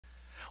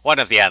One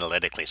of the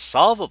analytically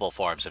solvable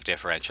forms of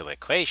differential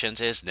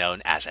equations is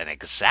known as an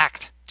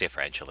exact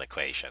differential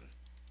equation.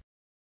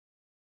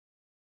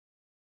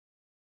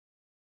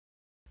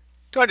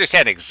 To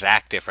understand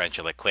exact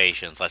differential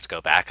equations, let's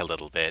go back a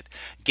little bit.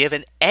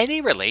 Given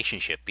any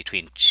relationship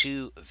between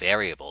two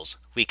variables,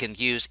 we can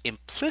use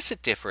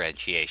implicit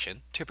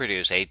differentiation to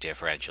produce a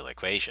differential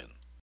equation.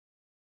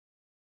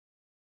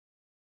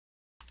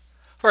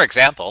 For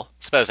example,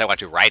 suppose I want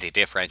to write a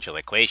differential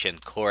equation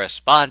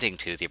corresponding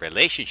to the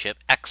relationship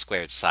x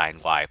squared sine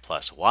y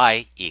plus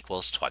y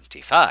equals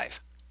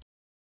 25.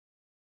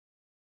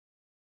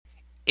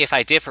 If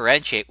I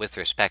differentiate with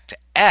respect to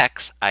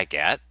x, I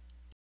get,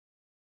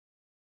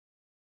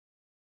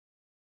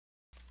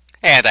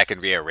 and I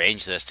can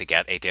rearrange this to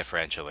get a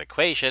differential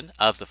equation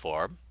of the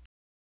form.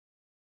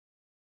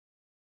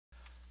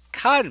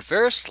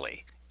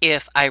 Conversely,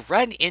 if I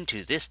run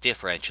into this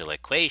differential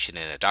equation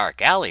in a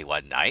dark alley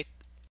one night,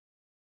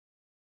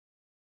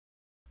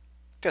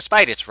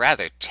 despite its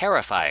rather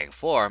terrifying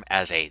form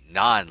as a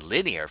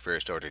non-linear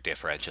first-order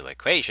differential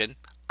equation,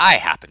 I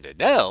happen to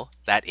know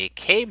that it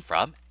came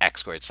from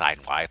x squared sine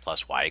y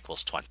plus y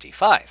equals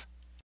 25.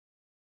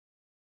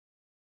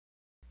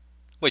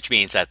 Which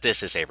means that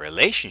this is a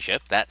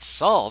relationship that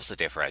solves the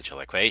differential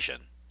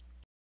equation.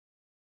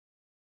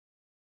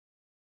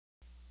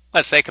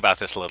 Let's think about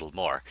this a little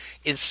more.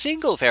 In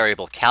single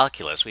variable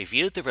calculus, we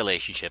viewed the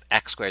relationship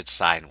x squared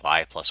sine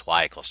y plus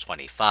y equals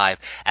 25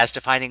 as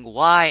defining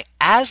y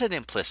as an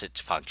implicit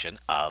function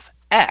of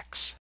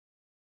x.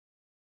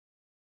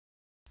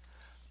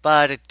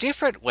 But a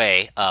different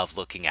way of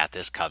looking at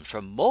this comes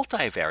from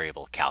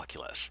multivariable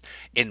calculus.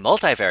 In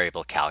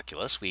multivariable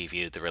calculus, we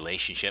viewed the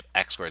relationship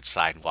x squared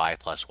sine y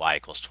plus y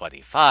equals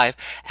 25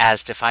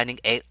 as defining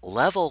a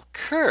level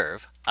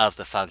curve of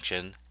the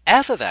function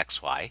f of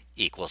xy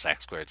equals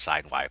x squared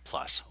sine y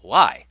plus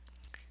y.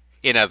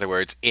 In other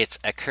words, it's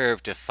a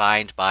curve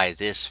defined by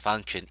this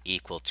function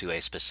equal to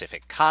a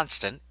specific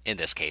constant, in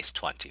this case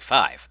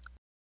 25.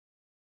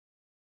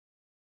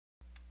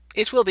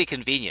 It will be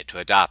convenient to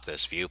adopt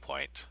this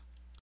viewpoint.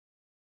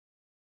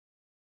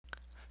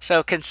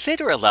 So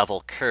consider a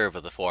level curve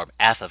of the form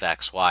f of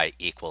xy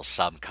equals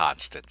some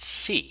constant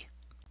c.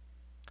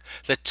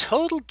 The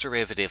total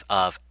derivative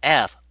of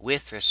f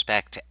with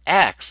respect to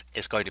x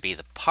is going to be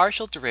the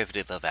partial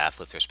derivative of f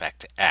with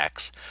respect to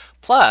x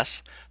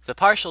plus the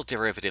partial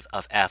derivative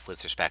of f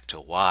with respect to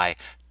y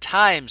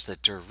times the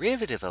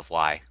derivative of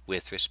y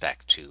with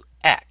respect to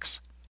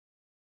x.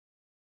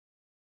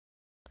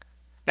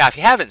 Now, if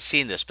you haven't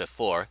seen this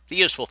before, the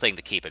useful thing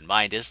to keep in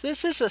mind is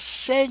this is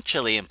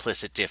essentially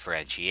implicit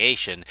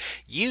differentiation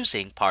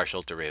using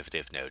partial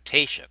derivative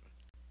notation.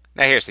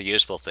 Now here's the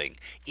useful thing.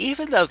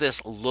 Even though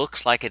this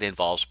looks like it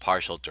involves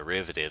partial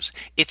derivatives,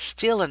 it's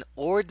still an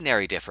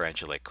ordinary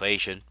differential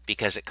equation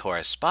because it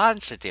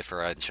corresponds to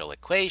differential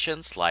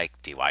equations like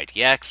dy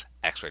dx,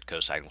 x squared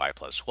cosine y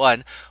plus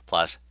 1,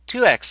 plus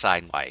 2x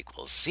sine y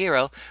equals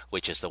 0,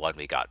 which is the one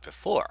we got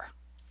before.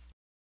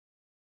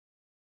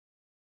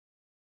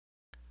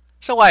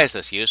 So why is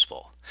this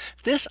useful?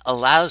 This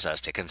allows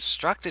us to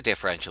construct a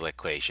differential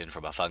equation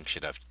from a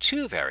function of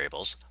two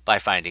variables by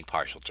finding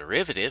partial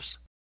derivatives,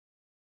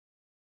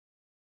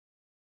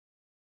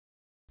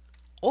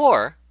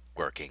 or,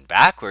 working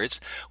backwards,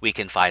 we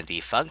can find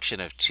the function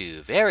of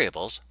two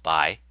variables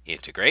by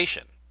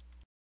integration.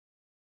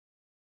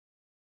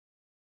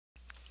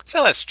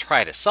 So let's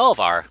try to solve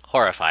our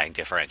horrifying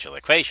differential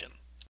equation.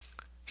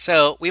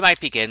 So we might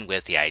begin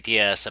with the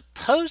idea,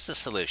 suppose the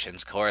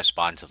solutions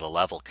correspond to the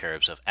level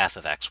curves of f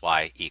of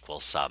xy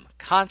equals some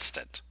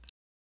constant.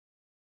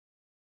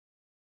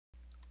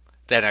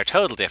 Then our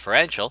total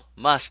differential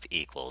must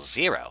equal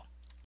 0.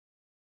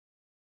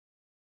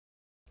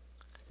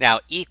 Now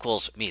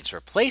equals means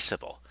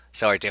replaceable,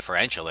 so our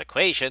differential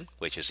equation,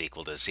 which is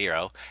equal to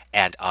 0,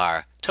 and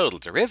our total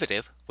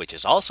derivative, which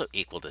is also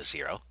equal to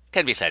 0,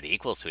 can be set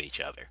equal to each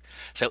other.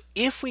 So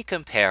if we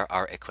compare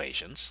our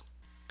equations,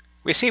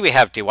 we see we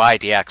have dy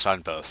dx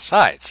on both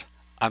sides.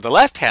 On the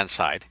left-hand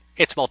side,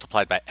 it's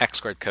multiplied by x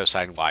squared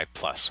cosine y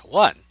plus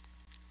 1.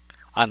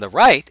 On the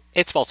right,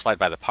 it's multiplied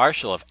by the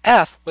partial of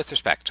f with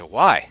respect to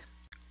y.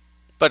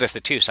 But if the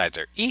two sides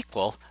are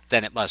equal,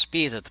 then it must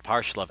be that the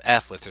partial of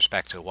f with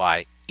respect to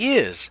y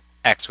is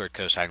x squared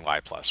cosine y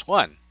plus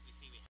 1.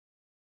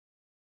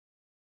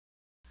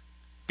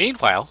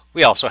 Meanwhile,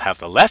 we also have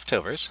the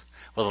leftovers.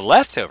 Well, the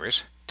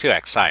leftovers,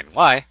 2x sine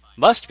y,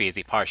 must be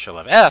the partial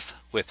of f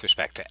with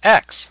respect to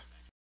x.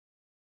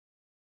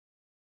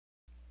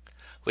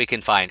 We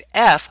can find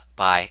f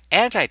by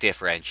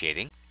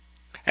anti-differentiating,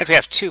 and we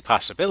have two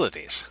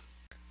possibilities.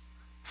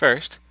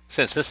 First,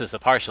 since this is the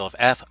partial of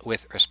f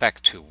with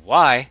respect to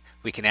y,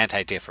 we can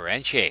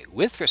anti-differentiate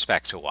with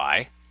respect to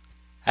y,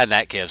 and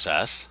that gives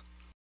us,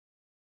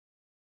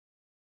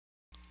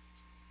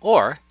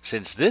 or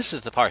since this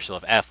is the partial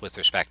of f with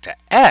respect to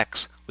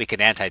x, we can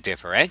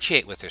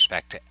anti-differentiate with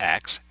respect to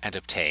x and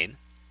obtain.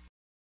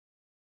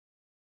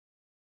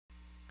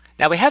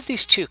 Now we have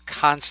these two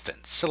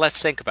constants, so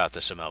let's think about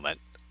this a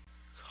moment.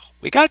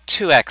 We got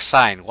 2x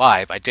sine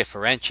y by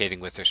differentiating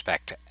with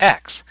respect to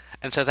x,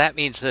 and so that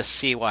means this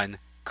c1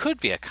 could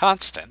be a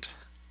constant.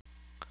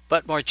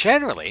 But more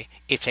generally,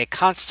 it's a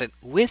constant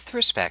with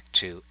respect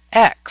to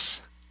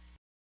x.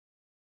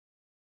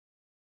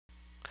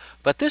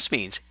 But this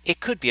means it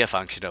could be a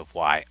function of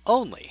y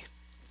only.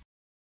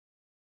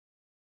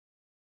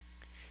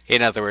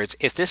 In other words,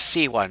 if this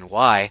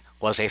c1y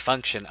was a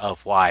function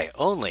of y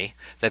only,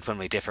 then when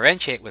we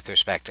differentiate with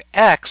respect to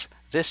x,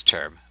 this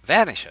term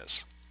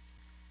vanishes.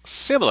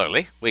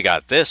 Similarly, we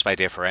got this by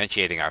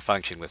differentiating our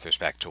function with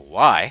respect to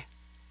y,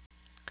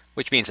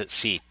 which means that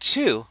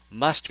c2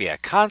 must be a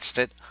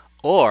constant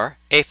or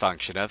a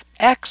function of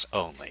x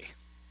only.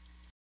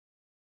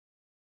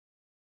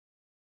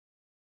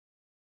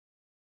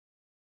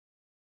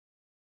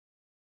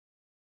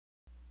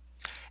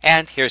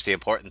 And here's the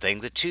important thing,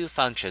 the two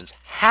functions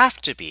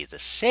have to be the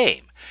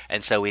same.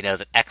 And so we know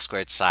that x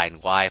squared sine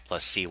y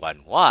plus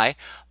c1y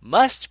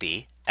must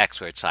be x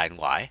squared sine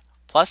y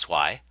plus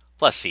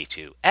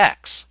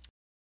c2x.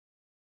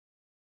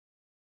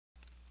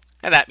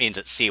 And that means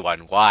that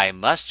c1y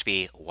must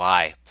be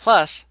y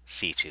plus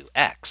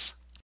c2x.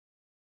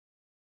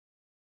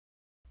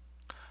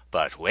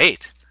 But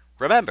wait!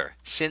 Remember,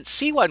 since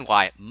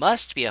c1y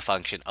must be a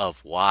function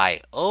of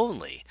y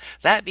only,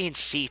 that means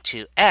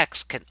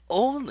c2x can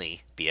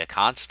only be a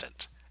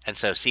constant. And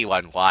so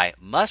c1y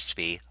must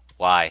be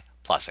y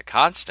plus a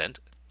constant.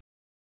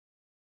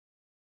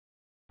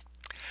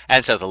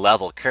 And so the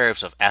level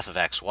curves of f of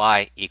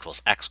xy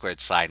equals x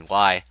squared sine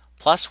y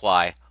plus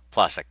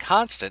a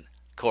constant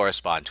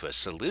correspond to a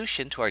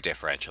solution to our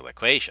differential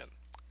equation.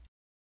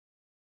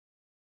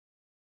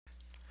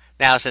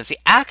 Now, since the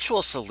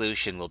actual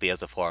solution will be of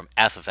the form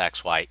f of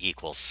xy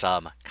equals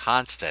some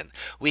constant,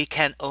 we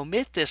can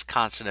omit this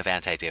constant of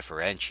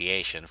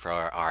antidifferentiation for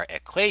our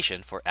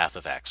equation for f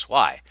of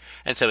xy.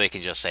 And so we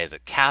can just say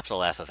that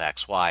capital F of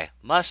xy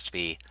must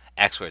be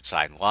x squared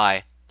sine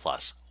y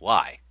plus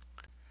y.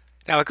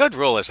 Now, a good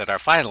rule is that our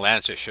final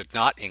answer should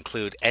not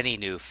include any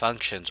new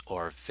functions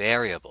or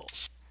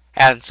variables.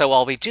 And so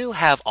while we do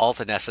have all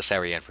the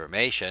necessary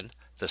information,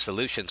 the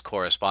solutions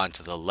correspond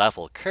to the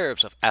level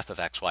curves of f of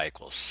xy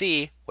equals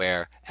c,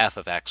 where f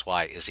of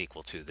xy is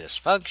equal to this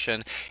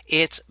function,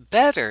 it's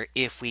better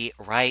if we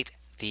write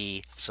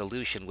the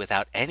solution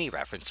without any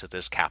reference to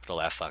this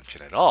capital F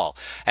function at all.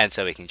 And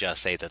so we can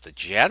just say that the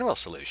general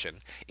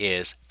solution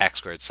is x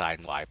squared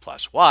sine y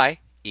plus y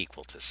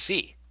equal to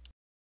c.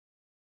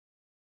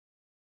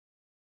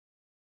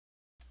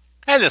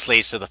 And this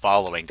leads to the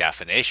following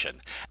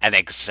definition. An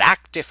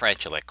exact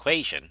differential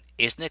equation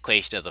is an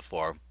equation of the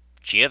form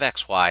g of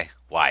xy,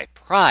 y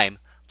prime,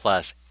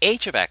 plus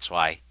h of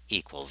xy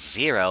equals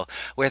 0,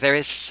 where there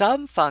is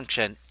some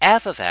function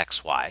f of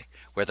xy,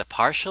 where the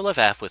partial of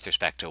f with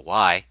respect to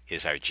y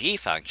is our g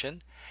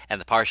function,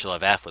 and the partial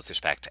of f with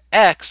respect to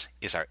x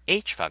is our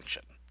h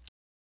function.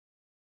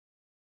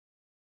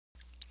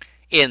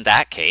 In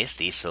that case,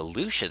 the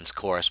solutions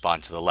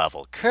correspond to the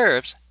level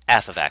curves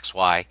f of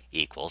xy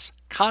equals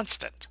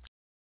constant.